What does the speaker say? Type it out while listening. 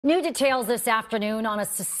New details this afternoon on a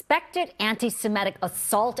suspected anti-Semitic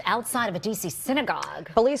assault outside of a D.C. synagogue.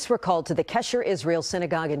 Police were called to the Kesher Israel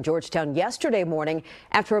Synagogue in Georgetown yesterday morning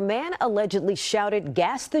after a man allegedly shouted,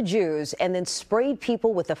 "Gas the Jews," and then sprayed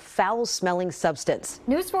people with a foul-smelling substance.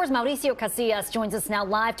 News 4's Mauricio Casillas joins us now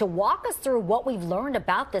live to walk us through what we've learned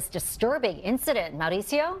about this disturbing incident.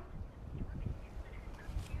 Mauricio?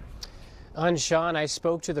 Sean, I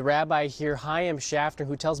spoke to the rabbi here, Chaim Schaffner,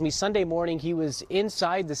 who tells me Sunday morning he was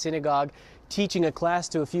inside the synagogue teaching a class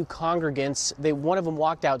to a few congregants. One of them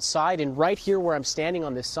walked outside, and right here where I'm standing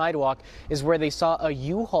on this sidewalk is where they saw a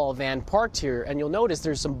U-Haul van parked here. And you'll notice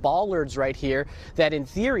there's some bollards right here that in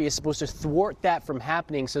theory is supposed to thwart that from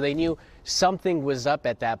happening, so they knew something was up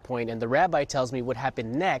at that point. And the rabbi tells me what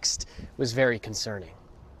happened next was very concerning.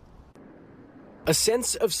 A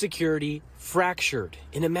sense of security fractured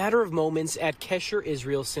in a matter of moments at Kesher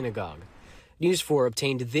Israel Synagogue. News 4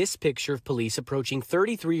 obtained this picture of police approaching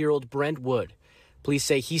 33-year-old Brent Wood. Police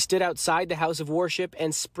say he stood outside the house of worship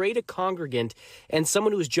and sprayed a congregant and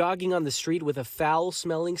someone who was jogging on the street with a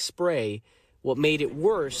foul-smelling spray. What made it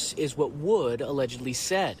worse is what Wood allegedly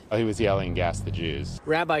said. He was yelling, "Gas the Jews."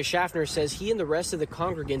 Rabbi Schaffner says he and the rest of the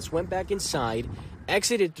congregants went back inside,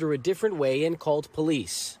 exited through a different way, and called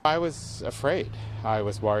police. I was afraid. I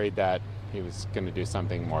was worried that he was going to do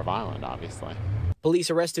something more violent, obviously.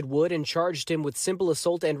 Police arrested Wood and charged him with simple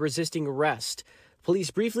assault and resisting arrest.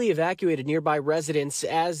 Police briefly evacuated nearby residents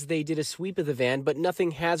as they did a sweep of the van, but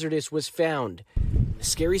nothing hazardous was found. A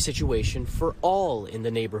scary situation for all in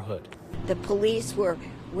the neighborhood. The police were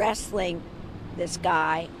wrestling this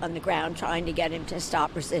guy on the ground, trying to get him to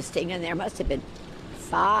stop resisting, and there must have been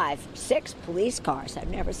 5, 6 police cars.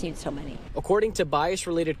 I've never seen so many. According to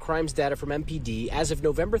bias-related crimes data from MPD, as of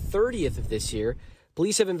November 30th of this year,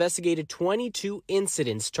 police have investigated 22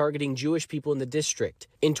 incidents targeting Jewish people in the district.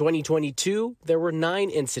 In 2022, there were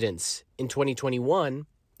 9 incidents. In 2021,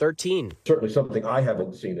 13. Certainly something I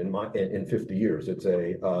haven't seen in 50 years. It's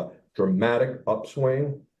a dramatic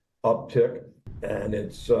uptick, and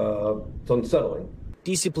it's unsettling.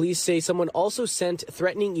 D.C. police say someone also sent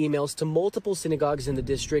threatening emails to multiple synagogues in the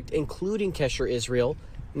district, including Kesher Israel.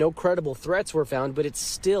 No credible threats were found, but it's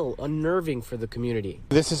still unnerving for the community.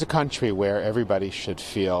 This is a country where everybody should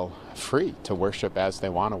feel free to worship as they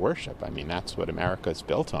want to worship. I mean, that's what America is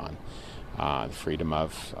built on, the freedom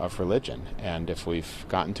of religion. And if we've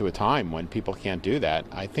gotten to a time when people can't do that,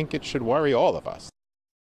 I think it should worry all of us.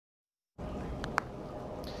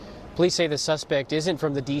 Police say the suspect isn't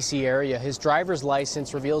from the D.C. area. His driver's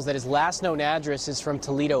license reveals that his last known address is from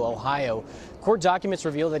Toledo, Ohio. Court documents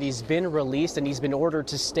reveal that he's been released and he's been ordered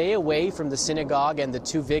to stay away from the synagogue and the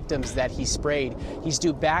 2 victims that he sprayed. He's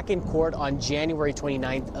due back in court on January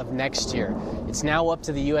 29th of next year. It's now up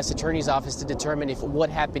to the U.S. Attorney's Office to determine if what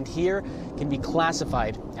happened here can be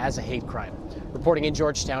classified as a hate crime. Reporting in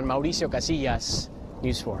Georgetown, Mauricio Casillas,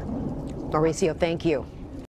 News 4. Mauricio, thank you.